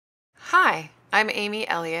Hi, I'm Amy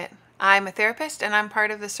Elliott. I'm a therapist and I'm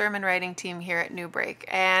part of the sermon writing team here at Midweek,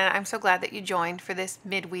 and I'm so glad that you joined for this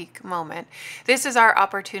midweek moment. This is our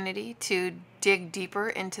opportunity to dig deeper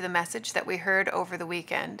into the message that we heard over the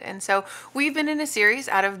weekend. And so we've been in a series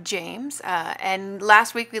out of James, and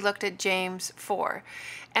last week we looked at James 4,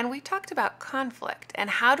 and we talked about conflict and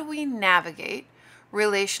how do we navigate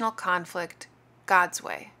relational conflict God's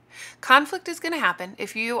way. Conflict is going to happen.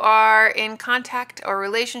 If you are in contact or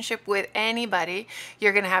relationship with anybody,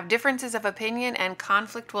 you're going to have differences of opinion and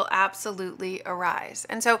conflict will absolutely arise.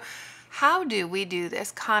 And so, how do we do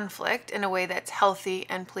this conflict in a way that's healthy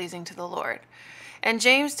and pleasing to the Lord? And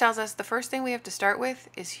James tells us the first thing we have to start with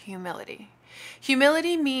is humility.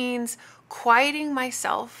 Humility means quieting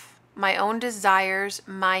myself, my own desires,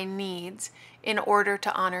 my needs, in order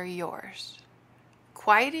to honor yours.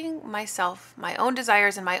 Quieting myself, my own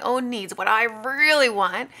desires and my own needs, what I really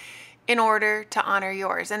want, in order to honor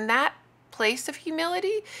yours. And that place of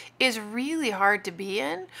humility is really hard to be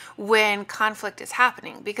in when conflict is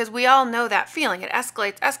happening, because we all know that feeling. It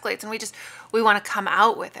escalates, and we want to come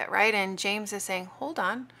out with it, right? And James is saying, hold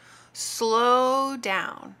on, slow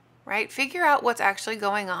down, right? Figure out what's actually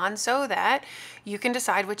going on so that you can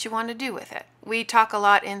decide what you want to do with it. We talk a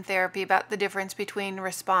lot in therapy about the difference between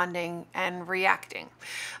responding and reacting.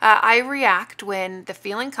 I react when the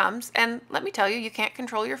feeling comes, and let me tell you, you can't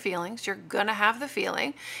control your feelings. You're going to have the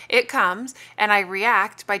feeling. It comes, and I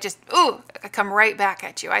react by just, I come right back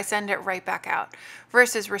at you. I send it right back out.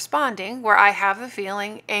 Versus responding, where I have the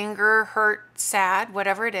feeling, anger, hurt, sad,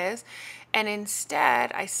 whatever it is, and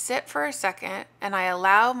instead I sit for a second and I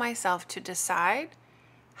allow myself to decide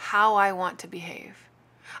how I want to behave.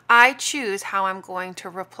 I choose how I'm going to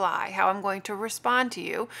reply, how I'm going to respond to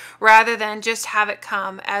you, rather than just have it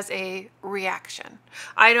come as a reaction.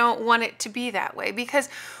 I don't want it to be that way, because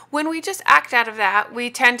when we just act out of that, we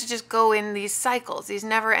tend to just go in these cycles, these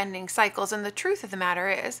never-ending cycles. And the truth of the matter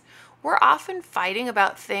is, we're often fighting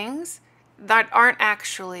about things that aren't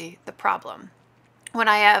actually the problem. When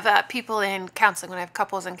I have people in counseling, when I have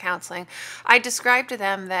couples in counseling, I describe to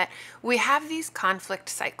them that we have these conflict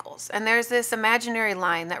cycles, and there's this imaginary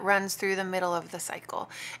line that runs through the middle of the cycle.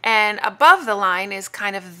 And above the line is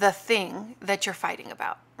kind of the thing that you're fighting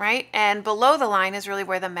about, right? And below the line is really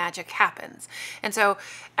where the magic happens. And so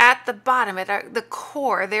at the bottom, at the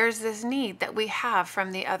core, there's this need that we have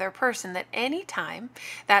from the other person, that anytime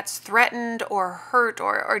that's threatened or hurt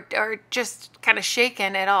or just kind of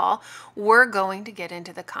shaken at all, we're going to get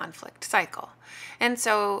into the conflict cycle. And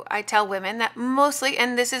so I tell women that mostly,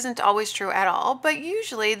 and this isn't always true at all, but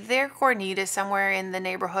usually their core need is somewhere in the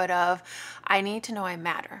neighborhood of, I need to know I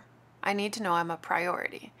matter. I need to know I'm a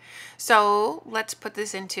priority. So let's put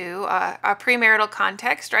this into a premarital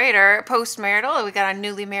context, right? Or postmarital. We got a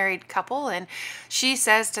newly married couple, and she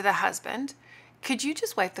says to the husband, could you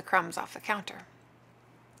just wipe the crumbs off the counter?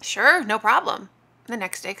 Sure, no problem. The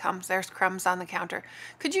next day comes, there's crumbs on the counter.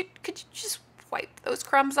 Could you just wipe those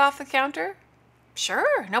crumbs off the counter?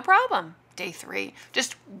 Sure, no problem. Day 3,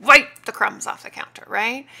 just wipe the crumbs off the counter,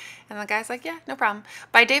 right? And the guy's like, yeah, no problem.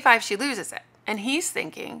 By day 5, she loses it. And he's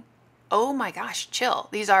thinking, oh my gosh, chill.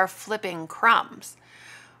 These are flipping crumbs.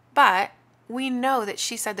 But we know that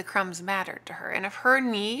she said the crumbs mattered to her. And if her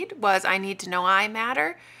need was, I need to know I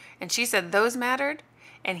matter, and she said those mattered,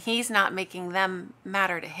 and he's not making them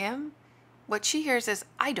matter to him, what she hears is,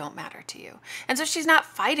 I don't matter to you. And so she's not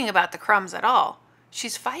fighting about the crumbs at all.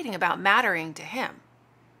 She's fighting about mattering to him,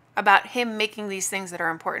 about him making these things that are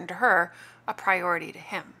important to her a priority to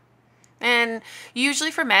him. And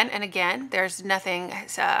usually for men, and again, there's nothing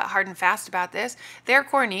hard and fast about this, their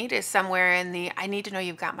core need is somewhere in the, I need to know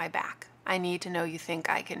you've got my back. I need to know you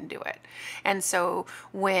think I can do it. And so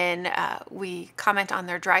when we comment on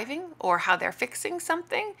their driving or how they're fixing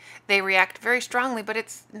something, they react very strongly, but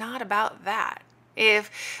it's not about that.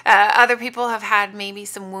 If other people have had maybe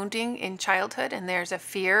some wounding in childhood and there's a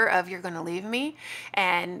fear of you're going to leave me,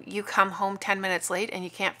 and you come home 10 minutes late and you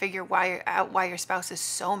can't figure out why your spouse is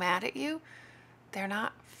so mad at you, they're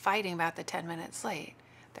not fighting about the 10 minutes late.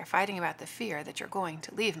 They're fighting about the fear that you're going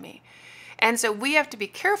to leave me. And so we have to be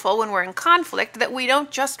careful when we're in conflict that we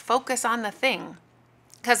don't just focus on the thing,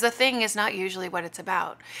 because the thing is not usually what it's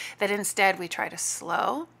about. That instead we try to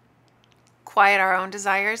slow, quiet our own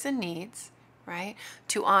desires and needs, right,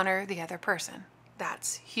 to honor the other person.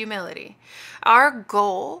 That's humility. Our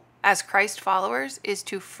goal as Christ followers is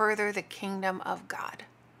to further the kingdom of God.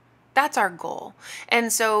 That's our goal.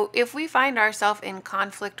 And so if we find ourselves in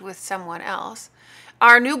conflict with someone else,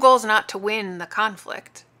 our new goal is not to win the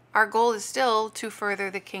conflict. Our goal is still to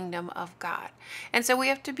further the kingdom of God. And so we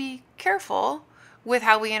have to be careful with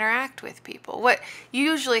how we interact with people. What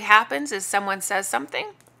usually happens is someone says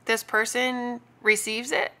something, this person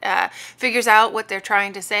receives it, figures out what they're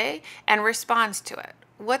trying to say, and responds to it.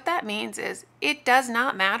 What that means is it does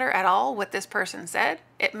not matter at all what this person said.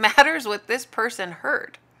 It matters what this person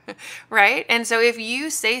heard, right? And so if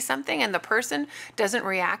you say something and the person doesn't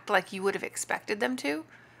react like you would have expected them to,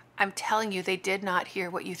 I'm telling you, they did not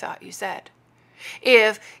hear what you thought you said.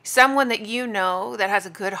 If someone that you know that has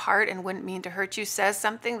a good heart and wouldn't mean to hurt you says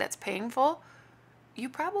something that's painful, you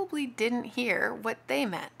probably didn't hear what they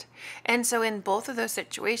meant. And so in both of those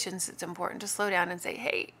situations, it's important to slow down and say,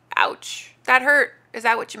 hey, ouch, that hurt. Is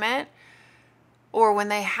that what you meant? Or when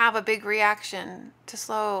they have a big reaction, to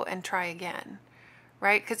slow and try again,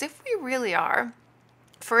 right? Because if we really are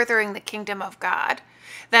furthering the kingdom of God,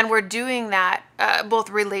 then we're doing that both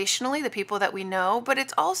relationally, the people that we know, but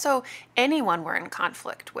it's also anyone we're in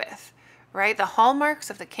conflict with, right? The hallmarks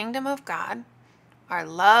of the kingdom of God are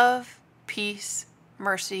love, peace,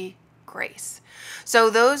 mercy, grace. So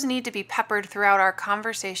those need to be peppered throughout our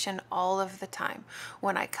conversation all of the time.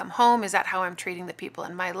 When I come home, is that how I'm treating the people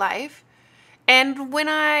in my life? And when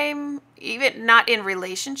I'm even not in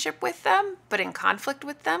relationship with them, but in conflict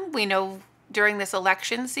with them, we know during this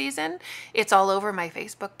election season, it's all over my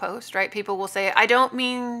Facebook post, right? People will say, I don't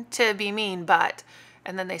mean to be mean, but,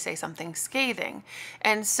 and then they say something scathing.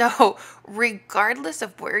 And so regardless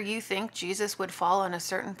of where you think Jesus would fall on a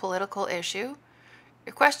certain political issue,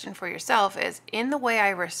 your question for yourself is, in the way I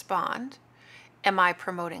respond, am I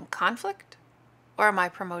promoting conflict or am I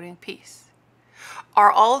promoting peace?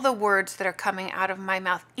 Are all the words that are coming out of my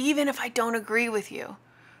mouth, even if I don't agree with you,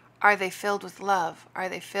 are they filled with love? Are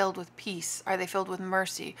they filled with peace? Are they filled with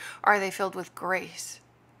mercy? Are they filled with grace?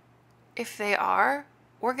 If they are,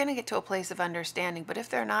 we're going to get to a place of understanding. But if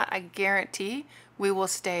they're not, I guarantee we will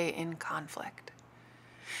stay in conflict.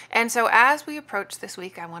 And so as we approach this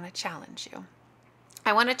week, I want to challenge you.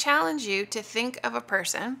 I want to challenge you to think of a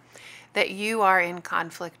person that you are in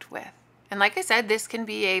conflict with. And like I said, this can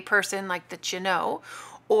be a person like that you know,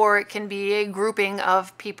 or it can be a grouping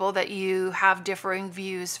of people that you have differing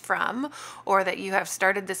views from, or that you have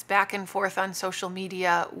started this back and forth on social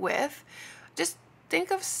media with. Just think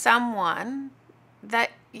of someone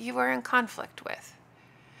that you are in conflict with.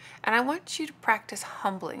 And I want you to practice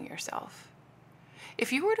humbling yourself.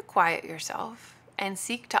 If you were to quiet yourself and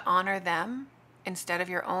seek to honor them instead of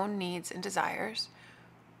your own needs and desires,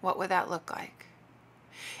 what would that look like?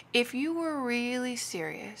 If you were really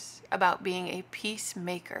serious about being a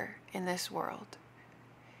peacemaker in this world,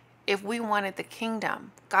 if we wanted the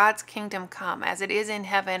kingdom, God's kingdom come as it is in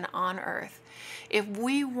heaven on earth, if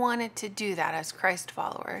we wanted to do that as Christ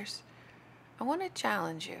followers, I want to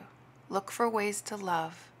challenge you. Look for ways to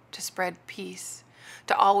love, to spread peace,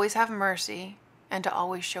 to always have mercy, and to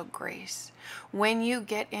always show grace. When you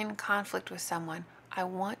get in conflict with someone, I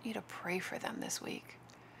want you to pray for them this week.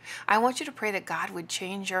 I want you to pray that God would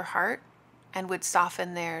change your heart and would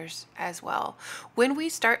soften theirs as well. When we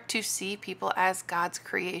start to see people as God's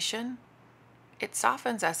creation, it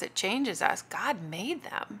softens us, it changes us. God made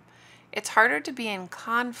them. It's harder to be in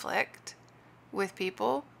conflict with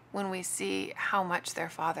people when we see how much their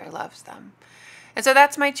Father loves them. And so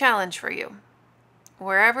that's my challenge for you.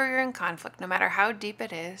 Wherever you're in conflict, no matter how deep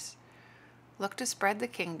it is, look to spread the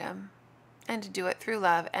kingdom and to do it through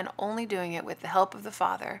love, and only doing it with the help of the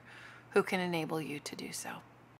Father who can enable you to do so.